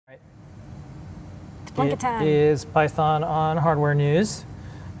Blanket time. It is Python on Hardware News.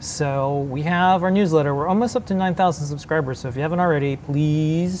 So we have our newsletter. We're almost up to 9,000 subscribers. So if you haven't already,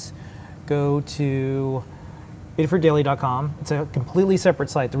 please go to adafruitdaily.com. It's a completely separate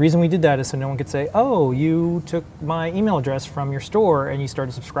site. The reason we did that is so no one could say, oh, you took my email address from your store and you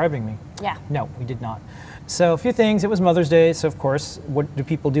started subscribing me. Yeah. No, we did not. So a few things. It was Mother's Day. So of course, what do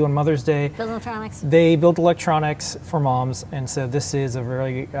people do on Mother's Day? Build electronics. They build electronics for moms. And so this is a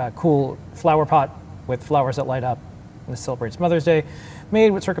very cool flower pot with flowers that light up. And this celebrates Mother's Day,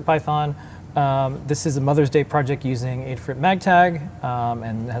 made with CircuitPython. This is a Mother's Day project using Adafruit MagTag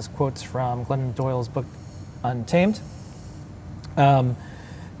and has quotes from Glennon Doyle's book Untamed.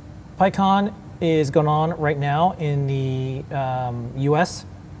 PyCon is going on right now in the US.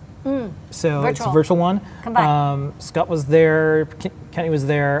 So Virtual. it's a virtual one. Come by. Scott was there, Kenny was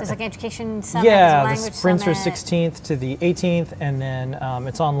there. There's like an education summit. Yeah, there's a the language sprints are summit. 16th to the 18th, and then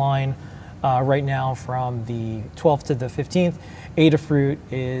it's online right now from the 12th to the 15th. Adafruit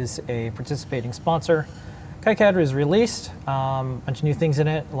is a participating sponsor. KiCad is released, a bunch of new things in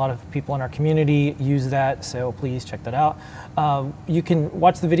it. A lot of people in our community use that, so please check that out. You can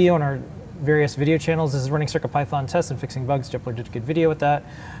watch the video on our various video channels. This is running CircuitPython tests and fixing bugs. Jepler did a good video with that.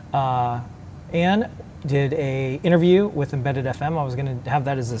 Anne did a interview with Embedded FM. I was going to have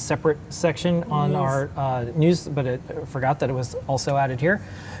that as a separate section on our news, but I forgot that it was also added here.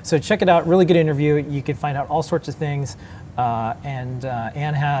 So check it out. Really good interview. You can find out all sorts of things. And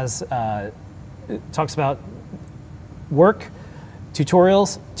Anne has talks about work,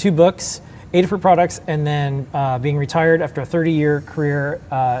 tutorials, 2 books, Adafruit products, and then being retired after a 30-year career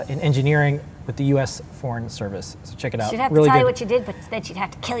in engineering with the U.S. Foreign Service. So check it out. She'd have really to tell you good. what you did, but then she'd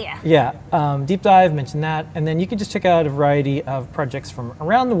have to kill you. Yeah, deep dive, mention that, and then you can just check out a variety of projects from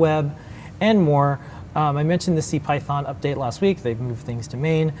around the web and more. I mentioned the CPython update last week. They've moved things to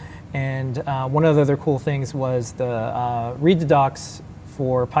main, and one of the other cool things was the read the docs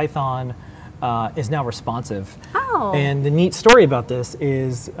for Python is now responsive. Oh. And the neat story about this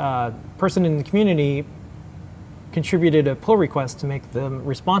is a person in the community contributed a pull request to make them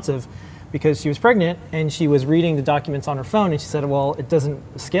responsive because she was pregnant and she was reading the documents on her phone and she said, well, it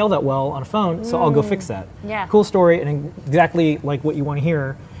doesn't scale that well on a phone, so I'll go fix that. Yeah. Cool story, and exactly like what you want to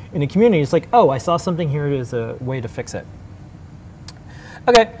hear in a community. It's like, oh, I saw something here, there's a way to fix it.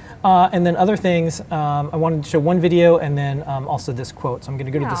 Okay, and then other things, I wanted to show one video and then also this quote. So I'm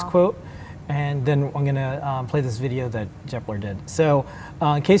gonna go to this quote and then I'm gonna play this video that Jepler did. So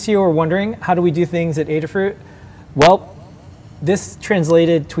in case you were wondering, how do we do things at Adafruit? Well, this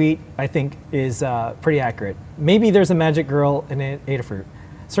translated tweet, I think, is pretty accurate. Maybe there's a magic girl in Adafruit.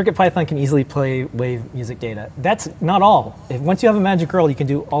 CircuitPython can easily play wave music data. That's not all. Once you have a magic girl, you can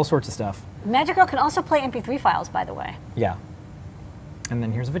do all sorts of stuff. Magic Girl can also play MP3 files, by the way. Yeah. And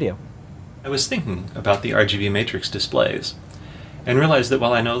then here's a video. I was thinking about the RGB matrix displays, and realized that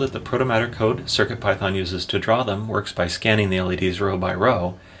while I know that the protomatter code CircuitPython uses to draw them works by scanning the LEDs row by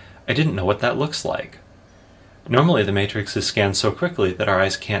row, I didn't know what that looks like. Normally the matrix is scanned so quickly that our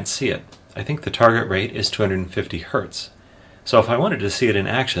eyes can't see it. I think the target rate is 250 Hertz. So if I wanted to see it in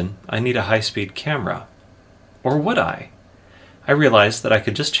action, I need a high-speed camera. Or would I? I realized that I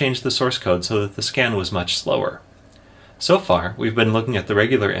could just change the source code so that the scan was much slower. So far, we've been looking at the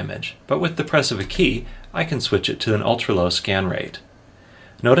regular image, but with the press of a key, I can switch it to an ultra-low scan rate.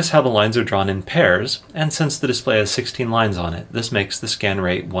 Notice how the lines are drawn in pairs, and since the display has 16 lines on it, this makes the scan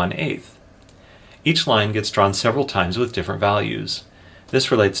rate 1/8. Each line gets drawn several times with different values. This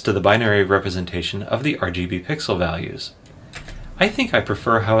relates to the binary representation of the RGB pixel values. I think I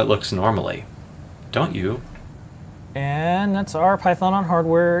prefer how it looks normally. Don't you? And that's our Python on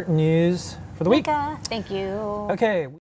Hardware news for the week. Thank you. Okay.